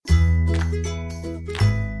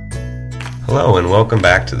Hello and welcome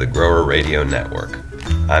back to the Grower Radio Network.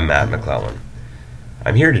 I'm Matt McClellan.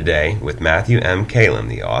 I'm here today with Matthew M. Kaelin,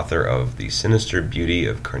 the author of The Sinister Beauty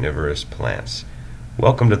of Carnivorous Plants.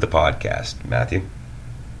 Welcome to the podcast, Matthew.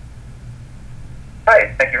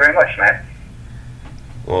 Hi, thank you very much, Matt.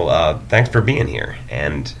 Well, thanks for being here.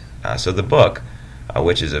 And so the book,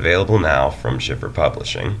 which is available now from Schiffer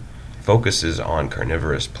Publishing, focuses on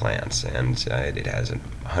carnivorous plants, and it has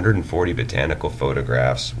 140 botanical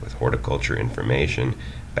photographs with horticulture information,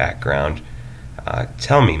 background.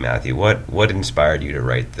 Tell me, Matthew, what inspired you to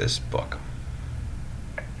write this book?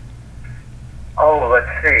 Oh, let's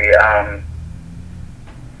see.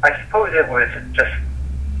 I suppose it was just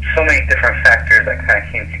so many different factors that kind of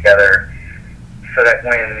came together so that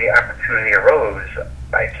when the opportunity arose,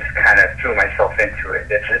 I just kind of threw myself into it.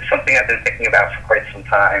 It's something I've been thinking about for quite some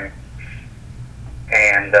time.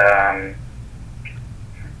 And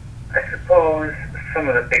I suppose some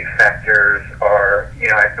of the big factors are,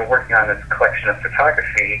 I've been working on this collection of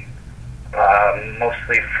photography,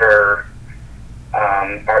 mostly for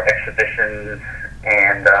art exhibitions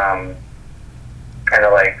and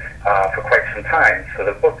for quite some time. So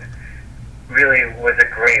the book really was a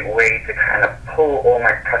great way to kind of pull all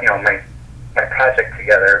my project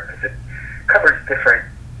together, because it covers different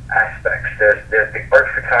aspects. There's the art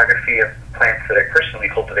photography of plants that I personally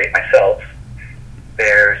cultivate myself.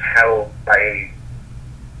 There's how I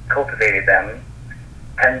cultivated them,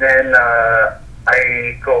 and then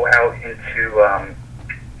I go out into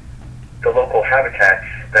the local habitats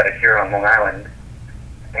that are here on Long Island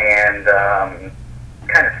and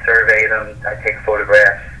kind of survey them. I take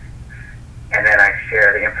photographs, and then I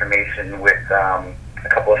share the information with a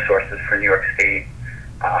couple of sources for New York State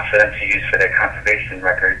for them to use for their conservation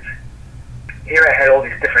records. Here I had all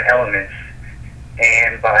these different elements,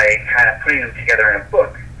 and by kind of putting them together in a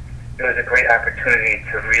book, it was a great opportunity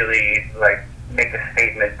to really make a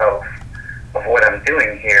statement of what I'm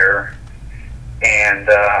doing here, and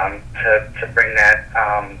to bring that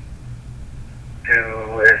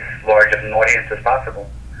to as large of an audience as possible.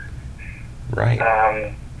 Right.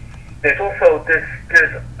 There's also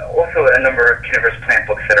a number of carnivorous plant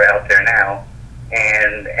books that are out there now,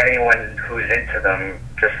 and anyone who's into them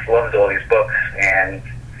just loves all these books, and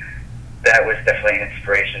that was definitely an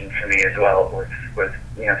inspiration for me as well, was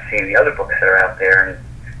seeing the other books that are out there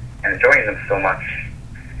and enjoying them so much,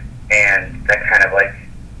 and that kind of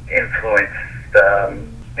influenced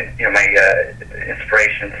my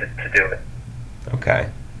inspiration to do it.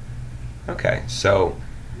 Okay. So,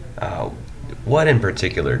 what in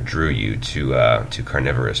particular drew you to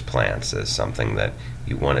carnivorous plants as something that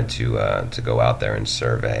you wanted to go out there and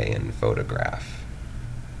survey and photograph?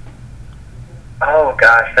 Oh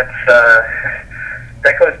gosh,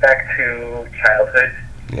 that goes back to childhood.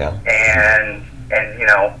 Yeah. And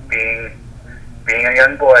being a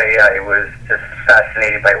young boy, I was just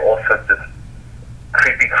fascinated by all sorts of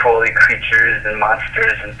creepy, crawly creatures and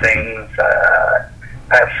monsters and things. I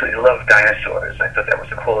absolutely loved dinosaurs. I thought that was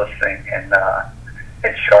the coolest thing, and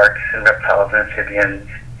sharks and reptiles and amphibians.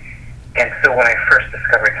 And so when I first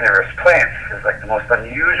discovered carnivorous plants, it was the most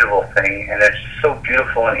unusual thing, and it's so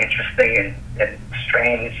beautiful and interesting and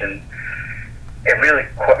strange, and it really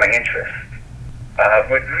caught my interest.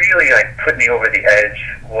 What really put me over the edge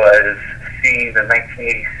was seeing the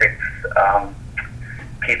 1986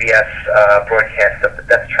 PBS broadcast of The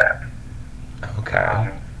Death Trap.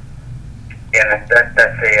 Okay. And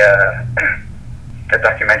that's a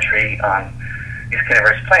documentary on these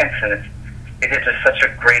carnivorous plants, and it did just such a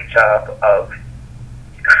great job of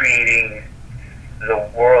creating the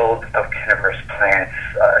world of carnivorous plants,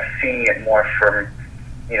 seeing it more from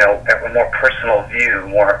a more personal view,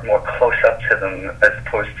 more close up to them, as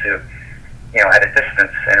opposed to at a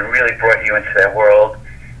distance, and it really brought you into that world.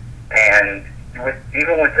 And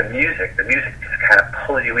even with the music just kind of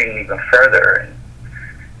pulls you in even further,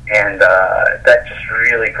 and that just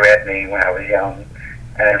really grabbed me when I was young.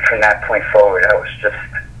 And then from that point forward, I was just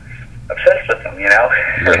obsessed with them,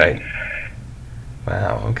 Right.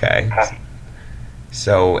 Wow. Okay.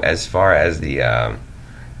 So, as far as the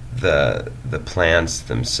plants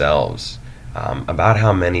themselves, about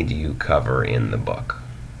how many do you cover in the book?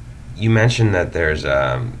 You mentioned that there's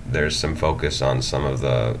some focus on some of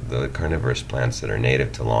the carnivorous plants that are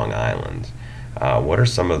native to Long Island. What are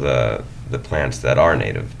some of the plants that are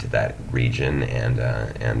native to that region and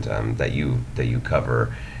that you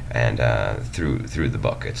cover and through the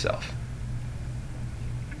book itself?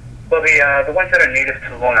 Well, the ones that are native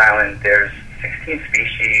to Long Island, there's 16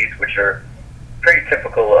 species, which are very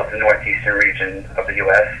typical of the northeastern region of the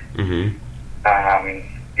U.S. Mm-hmm.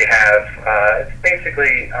 You have, it's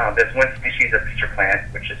basically, there's one species of pitcher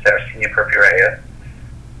plant, which is Sarracenia purpurea.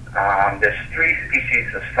 There's 3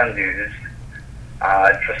 species of sundews,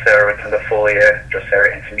 Drosera rotundifolia,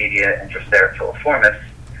 Drosera intermedia, and Drosera filiformis.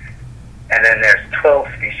 And then there's 12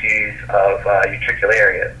 species of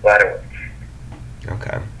Utricularia, bladderworts.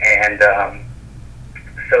 Okay. And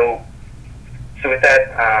so with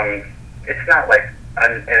that, it's not like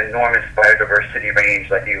an enormous biodiversity range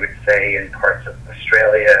like you would say in parts of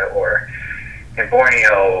Australia or in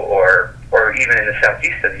Borneo or even in the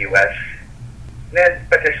southeast of the U.S.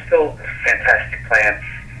 But they're still fantastic plants,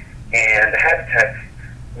 and the habitats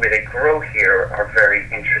where they grow here are very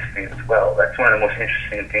interesting as well. That's one of the most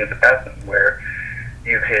interesting things about them, where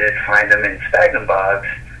you could find them in sphagnum bogs,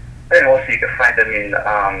 and also you could find them in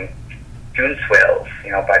dune swales,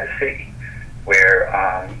 by the sea, where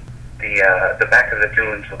the back of the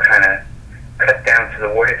dunes will kind of cut down to the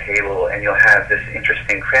water table, and you'll have this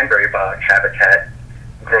interesting cranberry bog habitat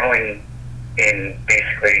growing in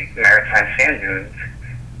basically maritime sand dunes,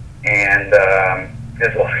 and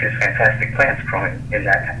there's all these fantastic plants growing in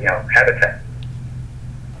that habitat.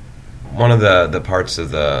 One of the parts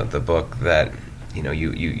of the book that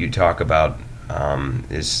you talk about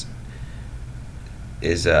is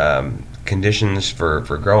conditions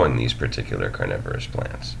for growing these particular carnivorous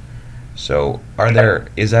plants. So are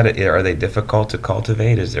they difficult to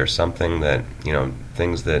cultivate? Is there something that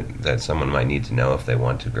things that someone might need to know if they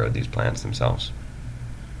want to grow these plants themselves?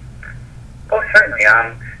 Oh, certainly.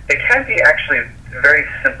 They can be actually very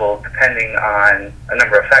simple depending on a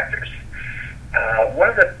number of factors. One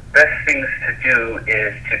of the best things to do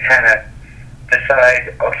is to kind of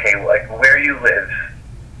decide, okay, like where you live,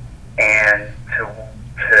 and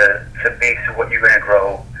to base what you're going to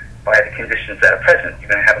grow by the conditions that are present. You're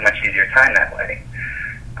going to have a much easier time that way.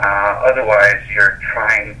 Otherwise, you're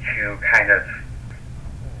trying to kind of,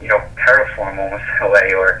 terraform almost in a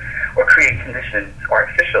way, or create conditions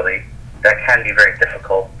artificially that can be very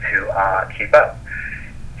difficult to keep up.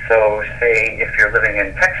 So, say if you're living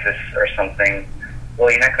in Texas or something,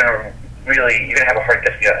 well, you're not going to really, you're going to have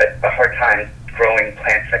a hard time growing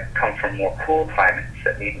plants that come from more cool climates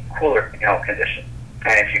that need cooler, conditions.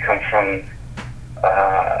 And if you come from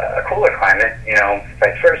a cooler climate,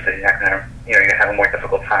 vice versa, you're not going to, you're going to have a more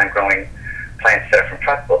difficult time growing plants that are from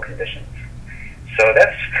tropical conditions. So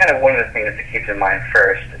that's kind of one of the things to keep in mind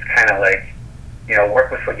first. It's kind of like,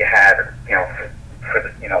 work with what you have, for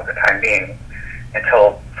the time being,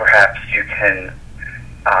 until perhaps you can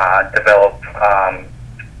develop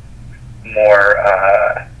more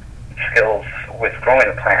skills with growing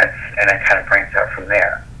the plants, and then kind of branch out from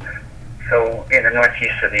there. So in the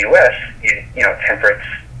northeast of the U.S., temperate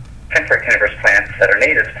carnivorous plants that are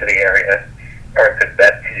native to the area are a good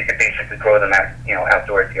bet, because you could basically grow them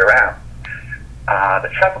outdoors year-round. The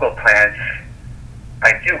tropical plants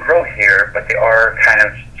I do grow here, but there are kind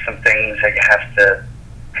of some things that you have to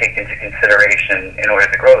take into consideration in order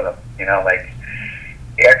to grow them. Like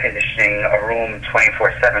air conditioning a room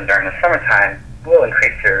 24/7 during the summertime will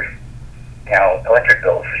increase your electric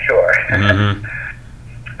bill for sure. Mm-hmm.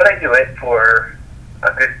 But I do it for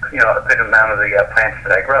a good amount of the plants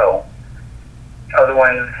that I grow. Other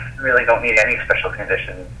ones really don't need any special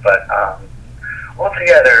conditions, but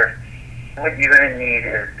altogether, what you're going to need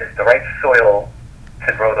is the right soil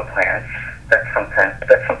to grow the plants. That's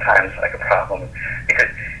sometimes like a problem, because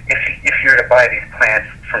if you're to buy these plants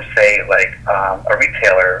from, say, like a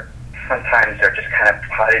retailer, sometimes they're just kind of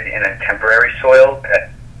potted in a temporary soil that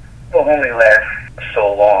will only last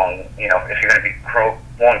so long. If you're going to be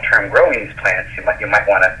long-term growing these plants, you might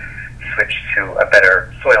want to switch to a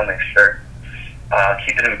better soil mixture.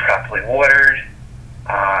 Keeping them properly watered,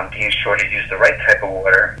 being sure to use the right type of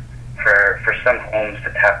water. For some homes, the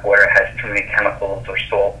tap water has too many chemicals or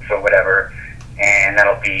salts or whatever, and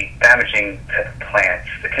that'll be damaging to the plants,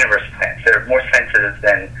 the carnivorous plants. They're more sensitive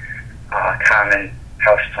than common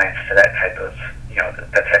house plants to that type of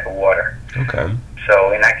that type of water. Okay.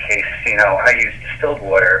 So in that case, I use distilled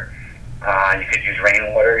water. You could use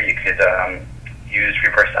rainwater. You could use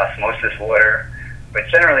reverse osmosis water, but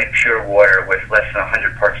generally pure water with less than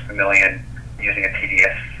 100 parts per million using a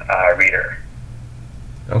TDS reader.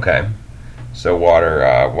 Okay. So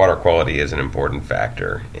water quality is an important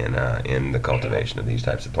factor in the cultivation of these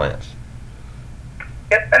types of plants.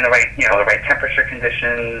 Yep, and the right temperature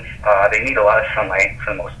conditions. They need a lot of sunlight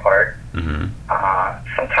for the most part. Mm-hmm.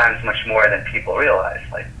 Sometimes much more than people realize.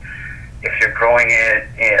 Like if you're growing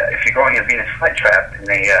a Venus flytrap in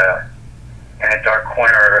a dark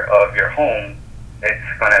corner of your home,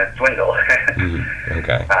 it's going to dwindle. Mm-hmm.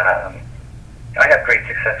 Okay. I have great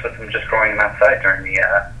success with them just growing them outside during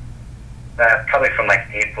Probably from like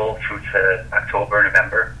April through to October,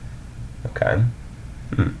 November. Okay.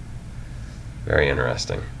 Very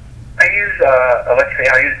interesting. I use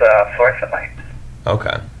fluorescent lights.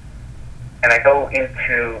 Okay. And I go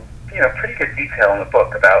into pretty good detail in the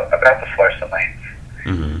book about the fluorescent lights,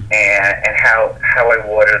 and how I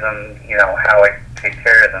water them, how I take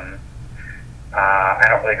care of them. I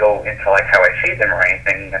don't really go into like how I feed them or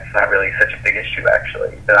anything. That's not really such a big issue,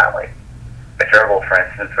 actually. They're not like a gerbil, for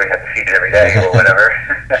instance, where you have to feed it every day or whatever.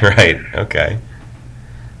 Right. Okay.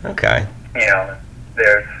 Okay.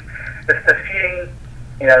 There's the feeding.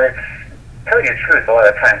 It's tell you the truth. A lot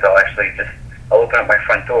of times I'll open up my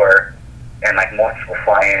front door, and like moths will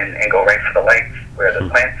fly in and go right for the lights where the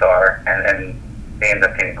plants are, and then they end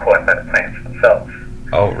up getting caught by the plants themselves.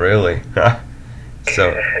 Oh, really?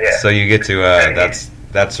 So, yeah. So you get to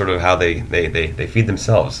that's sort of how they feed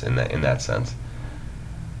themselves in that sense.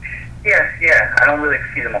 Yeah. I don't really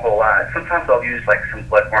feed them a whole lot. Sometimes I'll use like some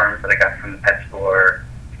bloodworms that I got from the pet store.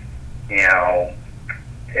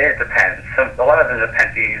 It depends. A lot of the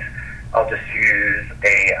Nepenthes, I'll just use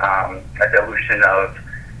a dilution of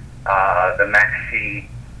the Maxi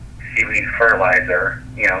seaweed fertilizer,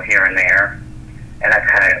 here and there, and that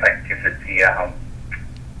kind of like gives it the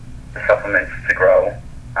supplements to grow.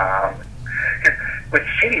 Because with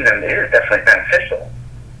feeding them, it is definitely beneficial.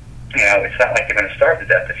 It's not like you're going to starve to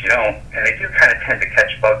death if you don't. And they do kind of tend to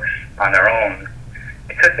catch bugs on their own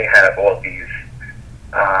because they have all these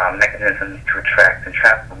mechanisms to attract and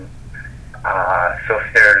trap them. So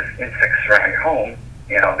if there's insects around your home,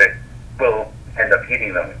 that will end up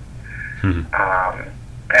eating them. And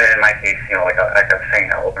in my case, like I was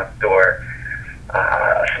saying, I'll open up the door,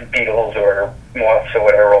 some beetles or moths or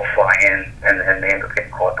whatever will fly in, and then they end up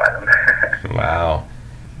getting caught by them. Wow.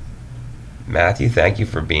 Matthew, thank you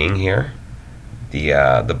for being here.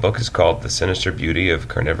 The book is called The Sinister Beauty of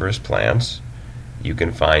Carnivorous Plants. You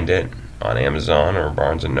can find it on Amazon or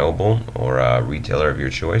Barnes & Noble or a retailer of your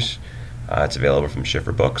choice. It's available from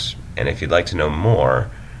Schiffer Books. And if you'd like to know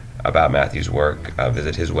more about Matthew's work,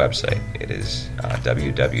 visit his website. It is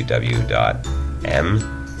www.mkaelin,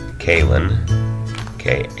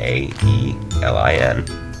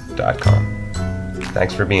 Kaelin.com.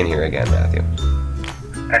 Thanks for being here again, Matthew.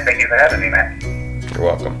 And thank you for having me, Matt. You're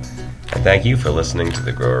welcome. And thank you for listening to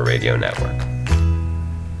the Grower Radio Network.